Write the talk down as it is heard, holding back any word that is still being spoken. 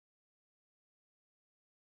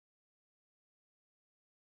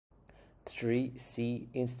3C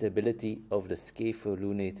instability of the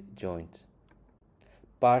scapholunate joint.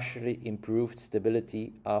 Partially improved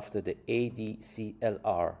stability after the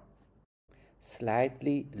ADCLR.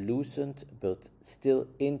 Slightly loosened but still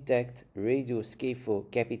intact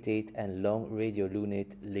radioscaphocapitate and long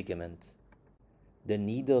radiolunate ligament. The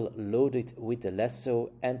needle loaded with the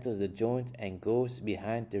lasso enters the joint and goes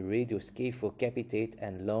behind the radioscaphocapitate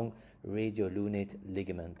and long radiolunate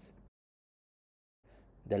ligament.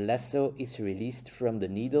 The lasso is released from the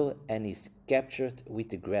needle and is captured with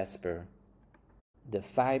the grasper. The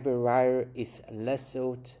fiber wire is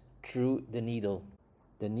lassoed through the needle.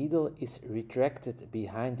 The needle is retracted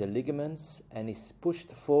behind the ligaments and is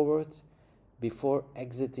pushed forward before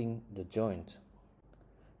exiting the joint.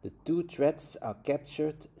 The two threads are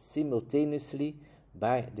captured simultaneously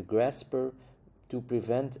by the grasper to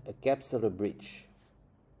prevent a capsular breach.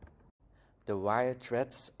 The wire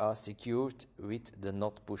threads are secured with the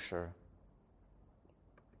knot pusher.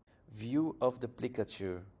 View of the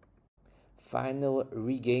plicature. Final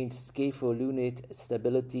regained scapholunate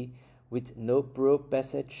stability with no probe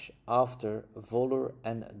passage after volar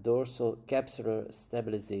and dorsal capsular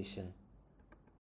stabilization.